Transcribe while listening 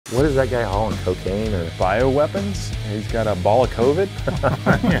What is that guy hauling, cocaine or bioweapons? He's got a ball of COVID?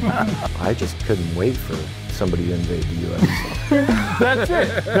 I just couldn't wait for somebody to invade the U.S. That's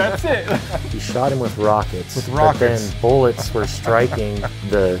it, that's it. He shot him with rockets. rockets. But then bullets were striking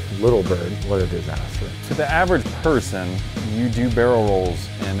the little bird. What a disaster. To the average person, you do barrel rolls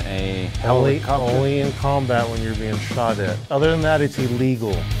in a helicopter. Only in combat when you're being shot at. Other than that, it's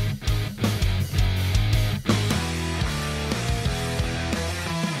illegal.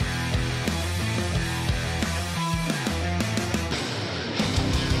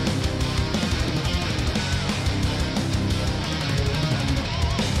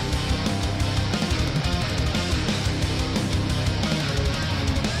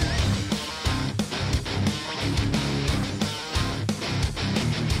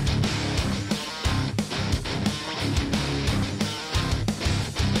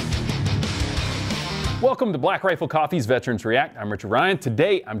 Welcome to Black Rifle Coffee's Veterans React. I'm Richard Ryan.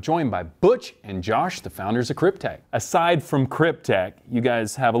 Today, I'm joined by Butch and Josh, the founders of Cryptek. Aside from Cryptek, you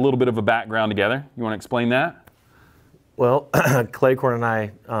guys have a little bit of a background together. You want to explain that? Well, Claycorn and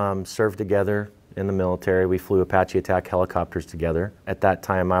I served together in the military. We flew Apache attack helicopters together. At that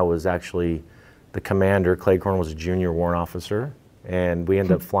time, I was actually the commander. Claycorn was a junior warrant officer. And we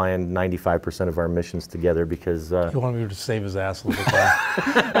ended up flying 95% of our missions together because... He wanted me to save his ass a little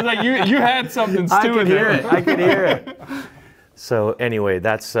bit. Like you had something stewing there. I could hear it. So anyway,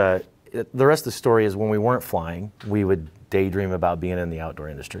 that's the rest of the story is when we weren't flying, we would daydream about being in the outdoor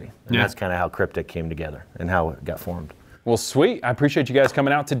industry. And that's kind of how Cryptek came together and how it got formed. Well, sweet. I appreciate you guys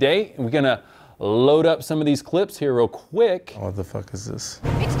coming out today. We're going to load up some of these clips here real quick. What the fuck is this?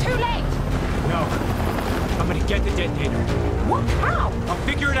 It's too late! No. Somebody get the detonator. What? How? I'll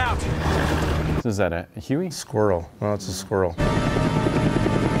figure it out. Is that a Huey? Squirrel. No, it's a squirrel.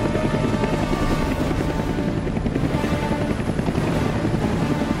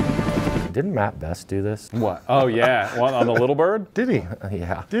 Didn't Matt Best do this? What? Oh, yeah. What, on the little bird? Did he?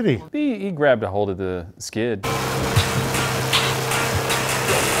 Yeah. Did he? He grabbed a hold of the skid.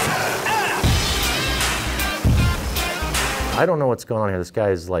 I don't know what's going on here. This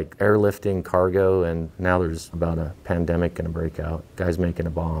guy's like airlifting cargo, and now there's about a pandemic and a breakout. Guy's making a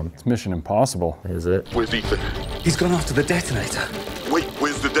bomb. It's Mission Impossible. Is it? Where's Ethan? He's gone after the detonator. Wait,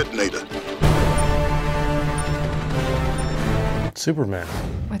 where's the detonator? Superman.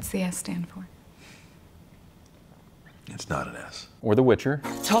 What's the S stand for? It's not an S. Or The Witcher.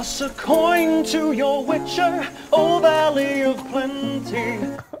 Toss a coin to your witcher, O Valley of Plenty.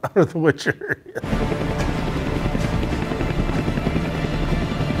 Or The Witcher.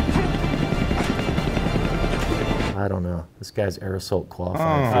 I don't know. This guy's air assault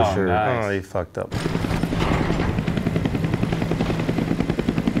qualified for sure. nice. Oh, he fucked up.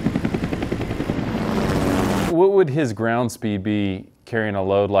 What would his ground speed be carrying a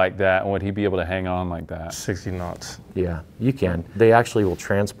load like that? And would he be able to hang on like that? 60 knots. Yeah, you can. They actually will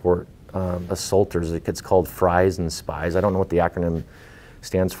transport assaulters. It's called fries and spies. I don't know what the acronym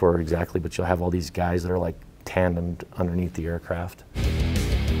stands for exactly, but you'll have all these guys that are like tandemed underneath the aircraft.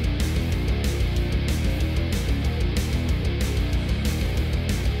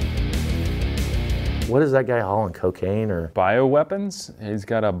 What is that guy hauling, cocaine or? Bioweapons? He's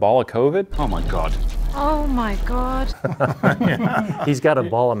got a ball of COVID? Oh my God. Oh my God. He's got a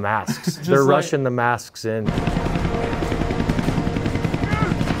ball of masks. They're rushing the masks in.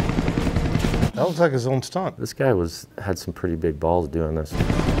 That looks like his own stunt. This guy had some pretty big balls doing this.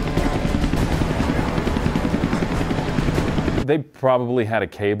 They probably had a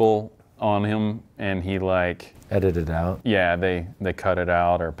cable on him and he like... Edited out. Yeah, they cut it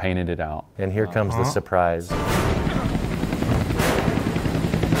out or painted it out. And here comes the surprise.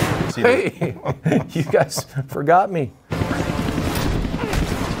 See Hey, you guys forgot me.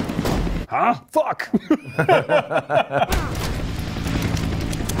 Huh? Fuck!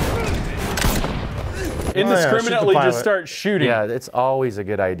 Indiscriminately pilot. just start shooting. Yeah, it's always a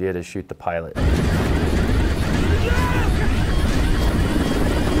good idea to shoot the pilot.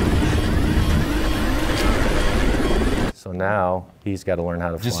 So now he's got to learn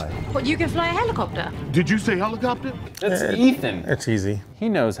how to fly. What, you can fly a helicopter? Did you say helicopter? That's Ethan. It's easy. He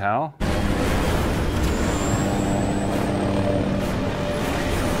knows how.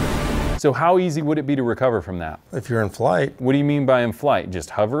 So how easy would it be to recover from that? If you're in flight. What do you mean by in flight? Just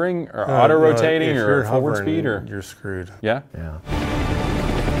hovering or auto-rotating if or you're forward hovering, speed or? You're screwed. Yeah? Yeah.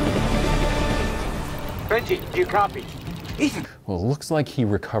 Benji, do you copy? Ethan, Well, it looks like he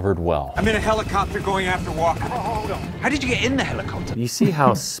recovered well. I'm in a helicopter going after Walker. Oh, hold on. How did you get in the helicopter? You see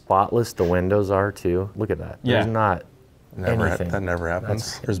how spotless the windows are too? Look at that. Yeah. There's not anything. That never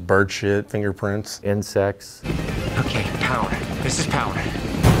happens. There's bird shit, fingerprints. Insects. Okay, power. This is power.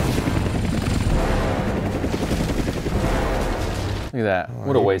 Look at that.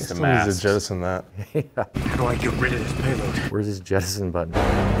 What a waste of Still needs mass. to jettison that. How do I get rid of this payload? Where's his jettison button?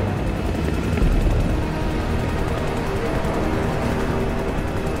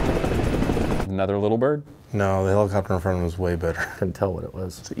 Another little bird? No, the helicopter in front of him was way better. Couldn't tell what it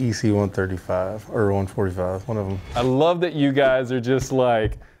was. It's EC-135 or 145, one of them. I love that you guys are just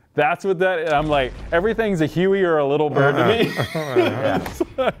like, that's what that is. I'm like, everything's a Huey or a little bird to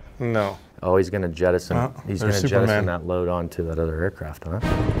me. No. Oh, he's going to jettison. He's going there's to jettison Superman. that load onto that other aircraft, huh?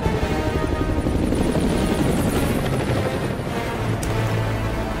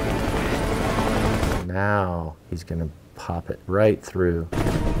 Now he's going to pop it right through.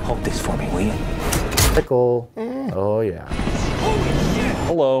 Hold this for me, will you? Pickle. Oh yeah.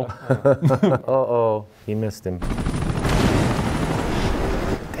 Hello. Uh-oh, he missed him.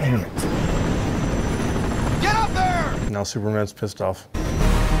 Dang it. Get up there! Now Superman's pissed off.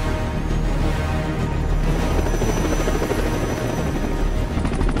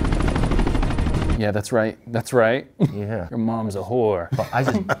 Yeah, that's right. That's right. Yeah. Your mom's a whore.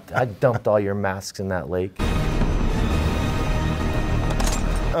 I dumped all your masks in that lake.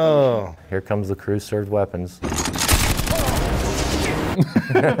 Oh. Here comes the crew served weapons.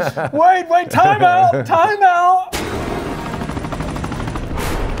 Wait, time out! Time out!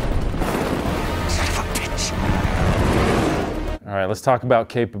 All right, let's talk about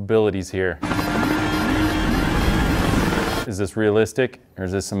capabilities here. Is this realistic, or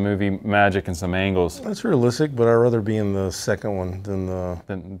is this some movie magic and some angles? That's realistic, but I'd rather be in the second one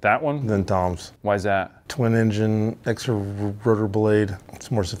than That one? Tom's. Why is that? Twin engine, extra rotor blade.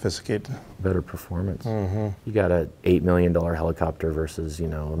 It's more sophisticated. Better performance. You got a $8 million helicopter versus, you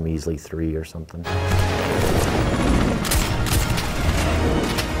know, a measly 3 or something.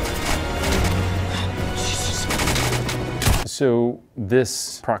 So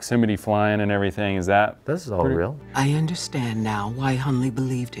this proximity flying and everything, is that? This is all real. I understand now why Hunley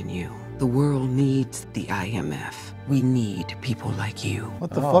believed in you. The world needs the IMF. We need people like you.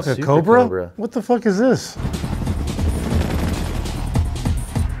 What the Oh, fuck, a Super Cobra? Cobra. What the fuck is this?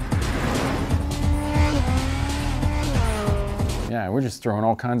 Yeah, we're just throwing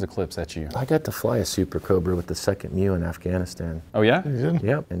all kinds of clips at you. I got to fly a Super Cobra with the 2nd MEU in Afghanistan. Oh yeah? You did?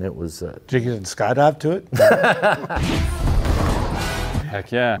 Yep, and it was, Did you get skydive to it?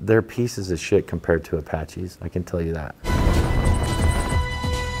 Heck yeah. they're pieces of shit compared to Apaches, I can tell you that.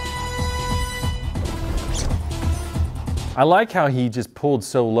 I like how he just pulled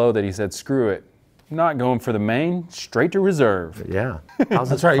so low that he said, screw it. I'm not going for the main, straight to reserve. Yeah. How's That's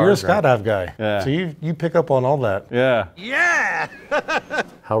this right, you're a car drive? skydive guy. Yeah. So you pick up on all that. Yeah.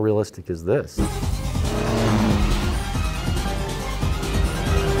 How realistic is this?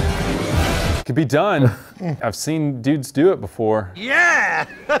 Could be done. I've seen dudes do it before. Yeah!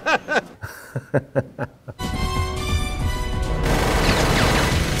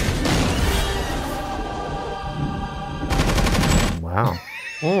 Wow.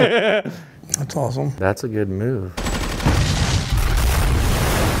 That's awesome. That's a good move.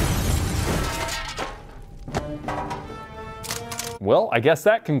 Well, I guess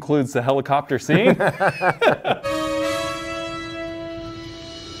that concludes the helicopter scene.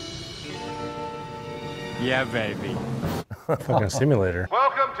 Yeah, baby. Fucking simulator.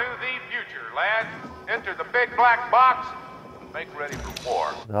 Welcome to the future, lads. Enter the big black box and make ready for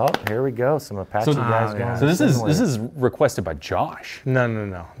war. Oh, here we go. Some Apache guys going. So this is requested by Josh. No.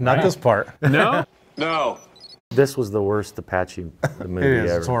 Not this part. No? No. This was the worst Apache the movie It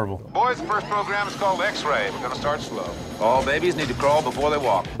is. ever. It's horrible. Boys, the first program is called X-Ray. We're gonna start slow. All babies need to crawl before they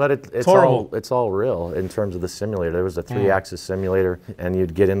walk. But it's horrible. all real in terms of the simulator. There was a 3-axis simulator, and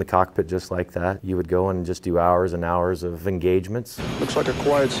you'd get in the cockpit just like that. You would go and just do hours and hours of engagements. Looks like a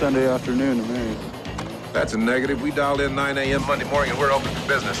quiet Sunday afternoon to me. That's a negative. We dialed in 9 a.m. Monday morning and we're open for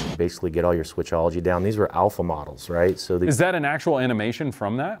business. Basically, get all your switchology down. These were alpha models, right? So Is that an actual animation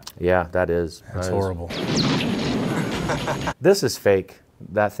from that? yeah, that is. That's That is. horrible. This is fake.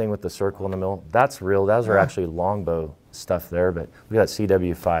 That thing with the circle in the middle, that's real. Those are actually longbow stuff there, but look at that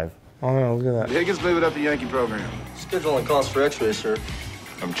CW5. Oh no, look at that. Higgins, move it up the Yankee program. Schedule only calls for X-ray, sir.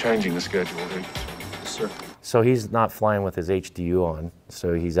 I'm changing the schedule, Higgins. Sir. So he's not flying with his HDU on,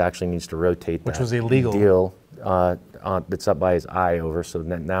 so he's actually needs to rotate Which that was illegal. deal that's up by his eye over, so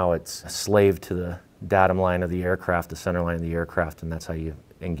that now it's a slave to the datum line of the aircraft, the center line of the aircraft, and that's how you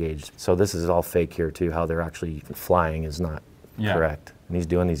engage. So this is all fake here too. How they're actually flying is not correct. And he's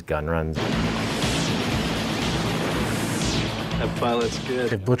doing these gun runs. That pilot's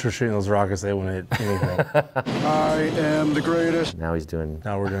good. If Butcher's shooting those rockets, they wouldn't hit anything. I am the greatest. Now he's doing,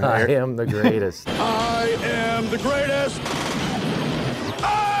 Now we're doing I air. am the greatest. I am the greatest.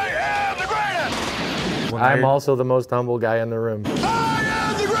 I am the greatest. When I'm also the most humble guy in the room. I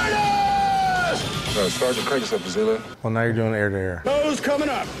am the greatest! Sergeant, crank yourself, Zilla. Well, now you're doing air-to-air. Nose coming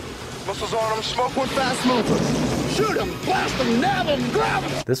up. Missiles on them, smoke one fast mover. Shoot them, blast them, nab them, grab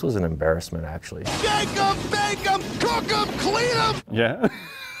them. This was an embarrassment, actually. Shake them, bake them, cook them, clean them. Yeah.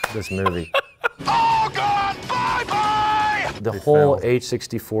 This movie. Oh, God, bye-bye! The whole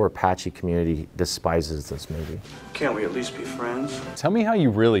H-64 Apache community despises this movie. Can't we at least be friends? Tell me how you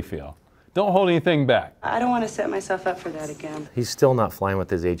really feel. Don't hold anything back. I don't want to set myself up for that again. He's still not flying with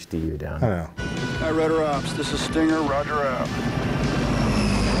his HDU down. I know. Hi, Rudder Ops. This is Stinger. Roger out.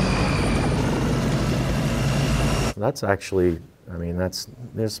 That's actually, I mean, there's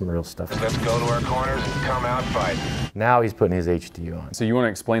some real stuff. Let's go to our corners and come out fighting. Now he's putting his HDU on. So you want to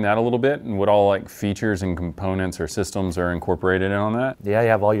explain that a little bit and what all like features and components or systems are incorporated in on that? Yeah, you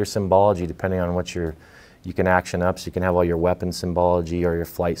have all your symbology depending on what you can action up. So you can have all your weapon symbology or your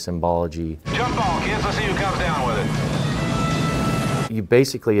flight symbology. Jump ball, kids. Let's see who comes down with it. You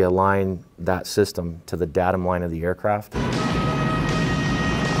basically align that system to the datum line of the aircraft. Come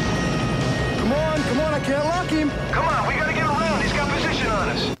on, I can't lock him. Come on, we gotta get around. He's got position on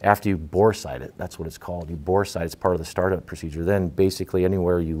us. After you bore sight it, that's what it's called. You bore sight, it's part of the startup procedure. Then basically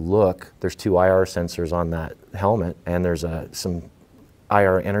anywhere you look, there's 2 IR sensors on that helmet, and there's some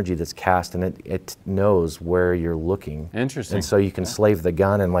IR energy that's cast, and it knows where you're looking. Interesting. And so you can slave the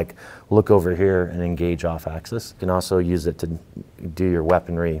gun and like look over here and engage off axis. You can also use it to do your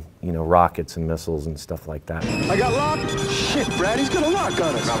weaponry, you know, rockets and missiles and stuff like that. I got locked. Shit, Brad, he's gonna lock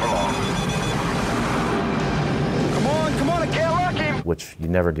on us. Not for long. Come on, I can't lock him. Which you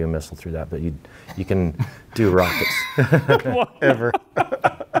never do a missile through that, but you can do rockets. Ever.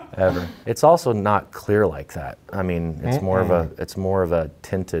 Ever. It's also not clear like that. I mean, it's more of a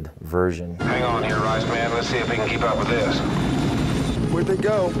tinted version. Hang on here, Rice Man. Let's see if we can keep up with this. Where'd they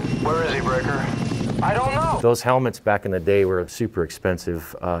go? Where is he, Breaker? I don't know. Those helmets back in the day were super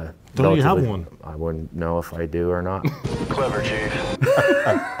expensive. Don't you have one? I wouldn't know if I do or not. Clever, Chief.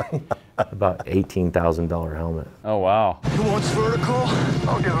 About $18,000 helmet. Oh, wow. Who wants vertical?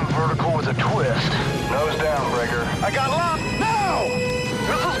 I'll give him vertical with a twist. Nose down, Breaker. I got locked. No!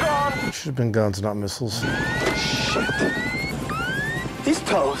 Missile's gone. Should have been guns, not missiles. Shit. He's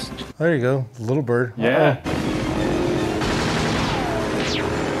toast. There you go, little bird. Yeah.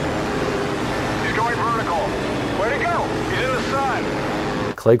 He's going vertical. Where'd he go? He's in the sun.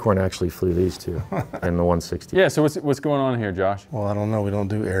 Claycorn actually flew these two in the 160. Yeah, so what's going on here, Josh? Well, I don't know. We don't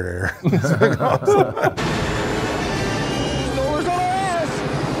do air-to-air. Snowers on our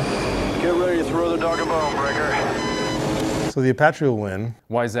ass. Get ready to throw the dog a bone, Breaker. So the Apache will win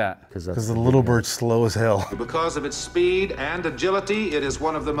Why is that? Because because the little bird's slow as hell. Because of its speed and agility, it is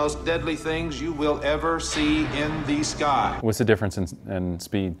one of the most deadly things you will ever see in the sky. What's the difference in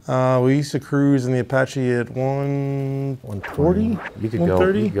speed? We used to cruise in the Apache at 140, You could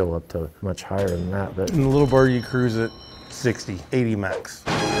 130. go up to much higher than that, but In the little bird, you cruise at 60, 80 max.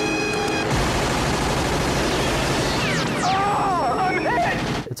 Oh, I'm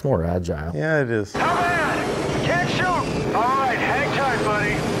hit. it's more agile. Yeah, it is. How bad? Can't shoot. All right, hang tight,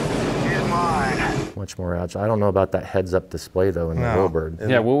 buddy. He's mine. Much more agile. I don't know about that heads-up display though in the No. little bird.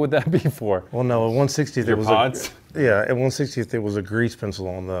 Yeah, what would that be for? Well, no, at 160th Your it was pods? yeah, at 160th there was a grease pencil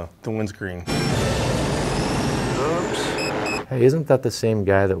on the windscreen. Oops. Hey, isn't that the same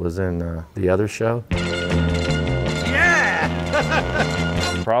guy that was in the other show?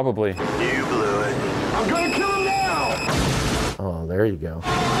 Probably. You blew it. I'm gonna kill him now. Oh, there you go.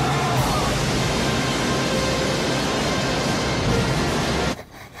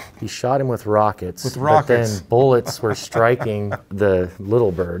 He shot him with rockets. With rockets. But then bullets were striking the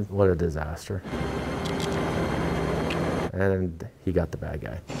little bird. What a disaster. And he got the bad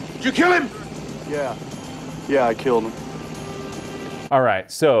guy. Did you kill him? Yeah, I killed him. All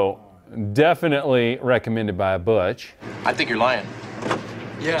right, so definitely recommended by Butch. I think you're lying.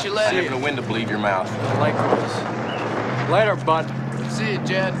 Yeah. Get your lead in the wind to believe your mouth. Likewise. Later, bud. See you,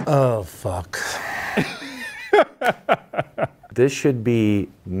 Jed. Oh, fuck. This should be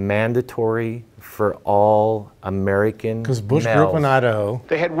mandatory for all American Because Bush grew up in males. Idaho.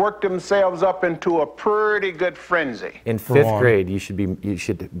 They had worked themselves up into a pretty good frenzy. In For fifth one. grade, you should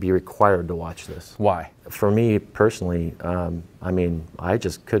be required to watch this. Why? For me personally, I mean, I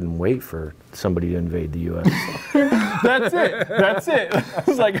just couldn't wait for somebody to invade the U.S. That's it. That's it.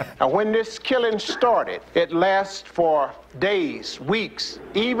 It's like, Now, when this killing started, it lasts for days, weeks,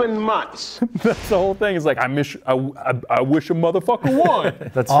 even months. that's the whole thing. It's like, I wish a motherfucker won.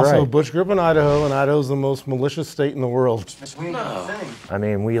 That's Also, right. Bush grew up in Idaho, and Idaho's the most malicious state in the world. I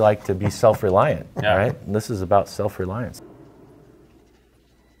mean, we like to be self-reliant, Yeah. right? And this is about self-reliance.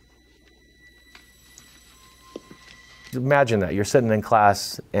 Imagine that. You're sitting in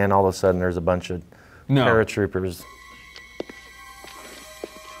class and all of a sudden there's a bunch of paratroopers.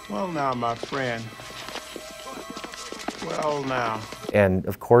 Well now, my friend. Well now. And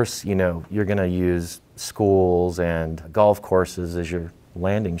of course, you know, you're going to use schools and golf courses as your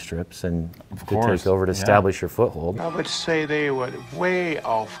landing strips and to take over to establish your foothold. I would say they were way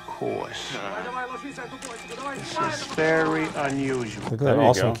off course. This is very unusual. Look at that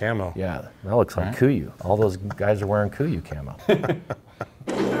awesome camo. Yeah, that looks like Kuyu. All those guys are wearing Kuyu camo.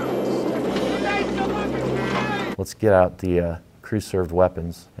 Let's get out the crew-served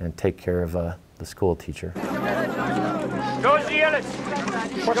weapons and take care of the school teacher. Go yell it!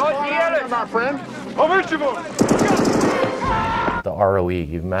 Go yell it, my friend! The ROE,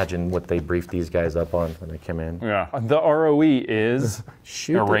 you imagine what they briefed these guys up on when they come in. Yeah. The ROE is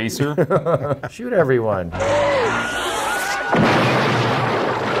shoot eraser. Shoot everyone.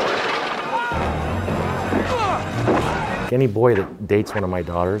 Any boy that dates one of my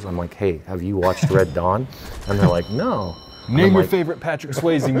daughters, I'm like, hey, have you watched Red Dawn? And they're like, no. Name your favorite Patrick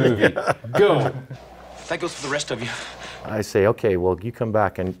Swayze movie. Go. That goes for the rest of you. I say, okay, well, you come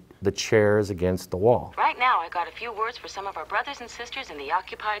back and the chair is against the wall. Right now, I got a few words for some of our brothers and sisters in the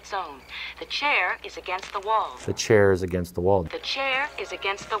occupied zone. The chair is against the wall. The chair is against the wall. The chair is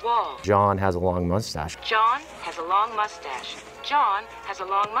against the wall. John has a long mustache. John has a long mustache. John has a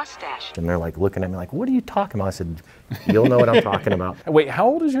long mustache. And they're like looking at me like, what are you talking about? I said, you'll know what I'm talking about. Wait, how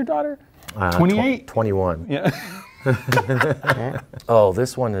old is your daughter? 28? 21. Yeah. Oh,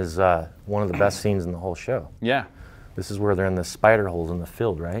 this one is one of the best scenes in the whole show. Yeah. This is where they're in the spider holes in the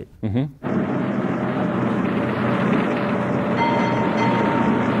field, right? Mm-hmm.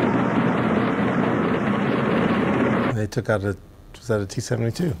 They took out a, was that a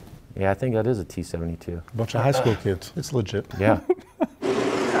T-72? Yeah, I think that is a T-72. A bunch of high school kids. It's legit. Yeah.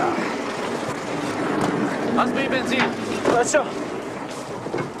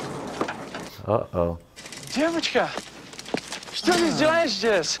 Uh-oh. Девочка, что ты делаешь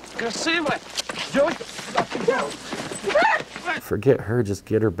здесь? Красивая. Forget her, just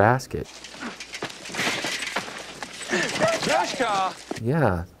get her basket. Девочка.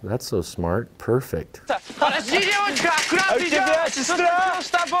 Yeah, that's so smart. Perfect. Подожди, девочка, куда ты идешь? Что с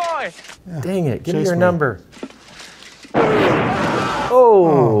тобой? Dang it, give me your number.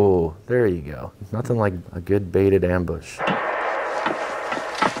 Oh, there you go. Nothing like a good baited ambush.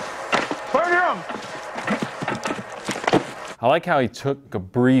 I like how he took a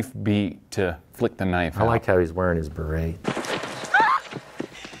brief beat to flick the knife out. I like how he's wearing his beret.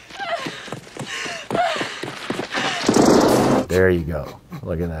 There you go.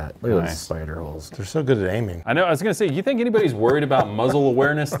 Look at that. Look at those spider holes. They're so good at aiming. I know, I was gonna say, you think anybody's worried about muzzle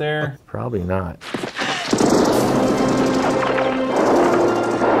awareness there? Probably not.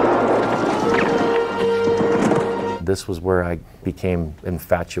 This was where I became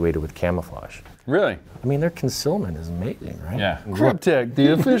infatuated with camouflage. Really? I mean, their concealment is amazing, right? Yeah. Cryptek,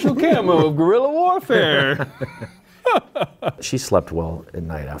 the official camo of guerrilla warfare. She slept well at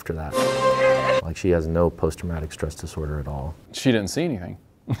night after that. Like, she has no post-traumatic stress disorder at all. She didn't see anything.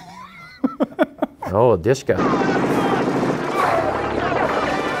 Oh, Dishka.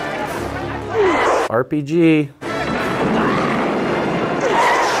 RPG.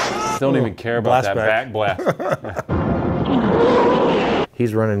 Don't even care about that back blast.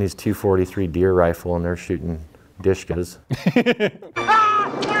 He's running his 243 deer rifle and they're shooting Dishkas.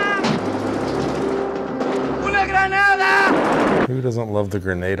 Who doesn't love the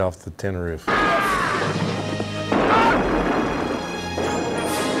grenade off the tin roof?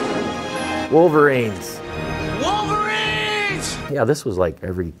 Wolverines. Wolverines! Yeah, this was like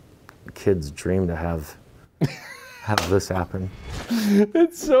every kid's dream to have this happen.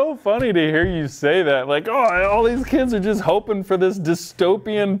 It's so funny to hear you say that. Like, oh, all these kids are just hoping for this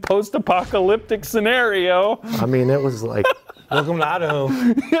dystopian post-apocalyptic scenario. I mean, it was like, welcome to Idaho.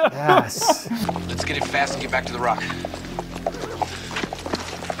 Yes. Let's get it fast and get back to the rock.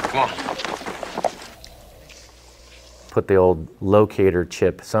 Come on. Put the old locator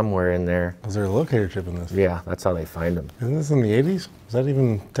chip somewhere in there. Was there a locator chip in this? Yeah, that's how they find them. Isn't this in the 80s? Was that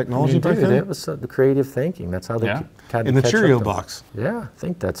even technology back then? It was the creative thinking. That's how they had in to the catch Cheerio up to them. box. Yeah, I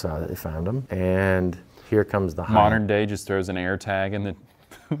think that's how they found them. And here comes the modern day just throws an air tag in the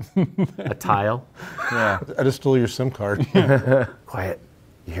a tile. Yeah. I just stole your SIM card. Quiet.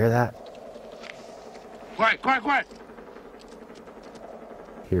 You hear that? Quiet, quiet, quiet.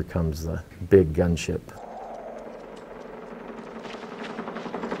 Here comes the big gunship.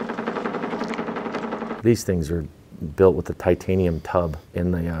 These things are built with a titanium tub in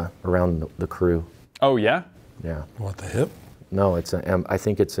the around the crew. Oh yeah? Yeah. What, the hip? No, it's a. I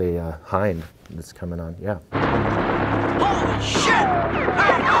think it's a hind that's coming on. Yeah. Holy shit!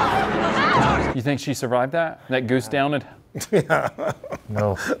 You think she survived that? That goose downed? Yeah.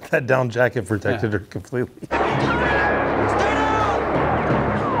 No. That down jacket protected her completely.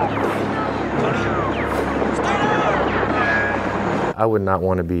 I would not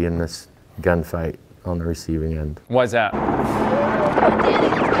want to be in this gunfight on the receiving end. Why's that?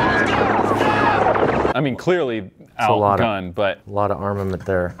 I mean, clearly outgunned, but a lot of armament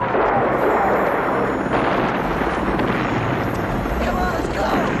there.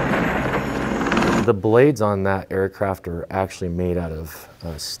 The blades on that aircraft are actually made out of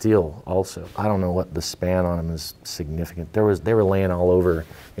steel also. I don't know what the span on them is significant. They were laying all over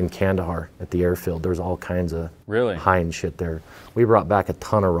in Kandahar at the airfield. There was all kinds of Heinz shit there. We brought back a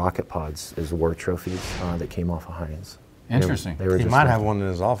ton of rocket pods as war trophies that came off of Heinz. Interesting. He might have one in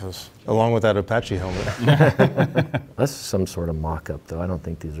his office, along with that Apache helmet. That's some sort of mock-up, though. I don't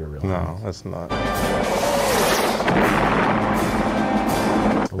think these are real. No, that's not.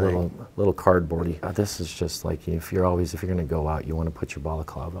 A little cardboardy. This is just like if you're going to go out, you want to put your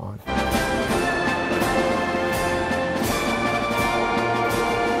balaclava on.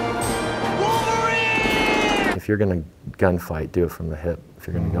 Wolverine! If you're going to gunfight, do it from the hip. If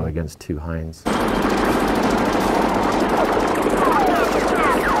you're going to go against two Heinz.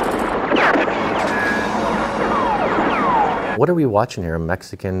 What are we watching here? A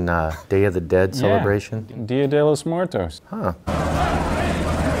Mexican Day of the Dead celebration? Dia de los Muertos. Huh.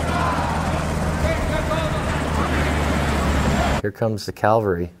 Here comes the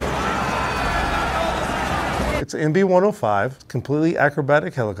cavalry. It's an MB-105, completely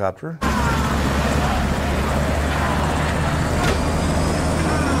acrobatic helicopter.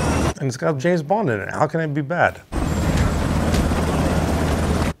 And it's got James Bond in it. How can it be bad?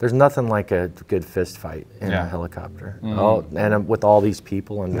 There's nothing like a good fist fight in a helicopter. Oh, and with all these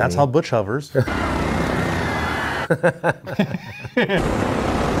people. And that's how Butch hovers.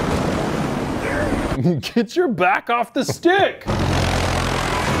 Get your back off the stick!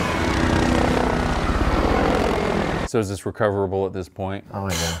 So is this recoverable at this point? Oh, I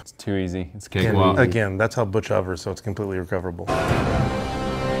know. It's too easy. It's cakewalk. Again, that's how Butch hovers, so it's completely recoverable.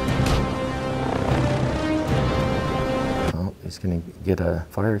 Oh, he's gonna get a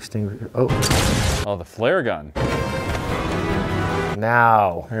fire extinguisher. Oh, the flare gun.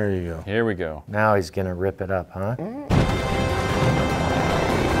 Now. There you go. Here we go. Now he's gonna rip it up, huh?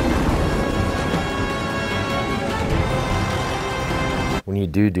 When you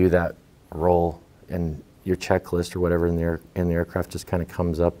do that roll, and your checklist or whatever in the aircraft just kind of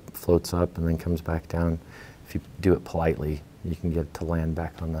comes up, floats up, and then comes back down. If you do it politely, you can get it to land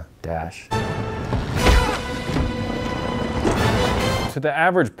back on the dash. To the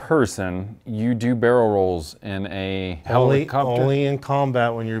average person, you do barrel rolls in a helicopter? Only in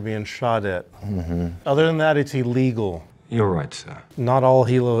combat when you're being shot at. Other than that, it's illegal. You're right, sir. Not all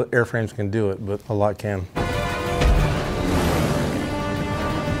helo airframes can do it, but a lot can.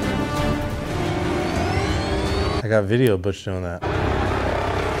 I got video of Butch doing that.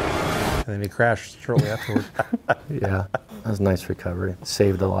 And then he crashed shortly afterwards. Yeah, that was a nice recovery.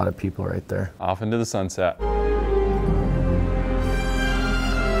 Saved a lot of people right there. Off into the sunset.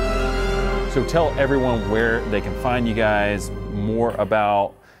 So tell everyone where they can find you guys, more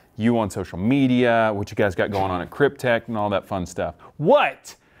about you on social media, what you guys got going on at Cryptek and all that fun stuff.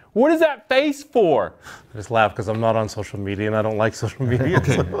 What? What is that face for? I just laugh because I'm not on social media and I don't like social media.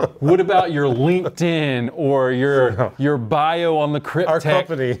 What about your LinkedIn or your bio on the Cryptek? Our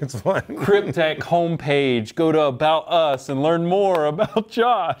company, it's fine. Cryptek homepage. Go to About Us and learn more about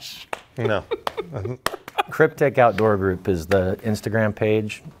Josh. No. Cryptek Outdoor Group is the Instagram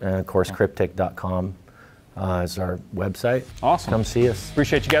page, and of course cryptek.com is our website. Awesome. Come see us.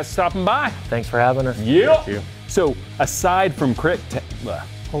 Appreciate you guys stopping by. Thanks for having us. Yeah. Thank you. So aside from Cryptek,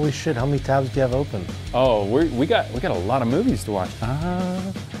 holy shit! How many tabs do you have open? oh, we got a lot of movies to watch.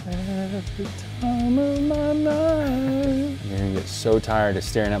 I've had the time of my life. You're gonna get so tired of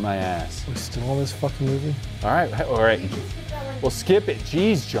staring at my ass. We still on this fucking movie? All right. Well, skip it.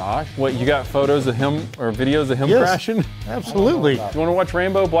 Jeez, Josh. What, you got photos of him or videos of him crashing? Absolutely. You want to watch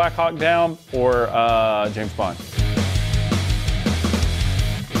Rainbow, Black Hawk Down, or James Bond?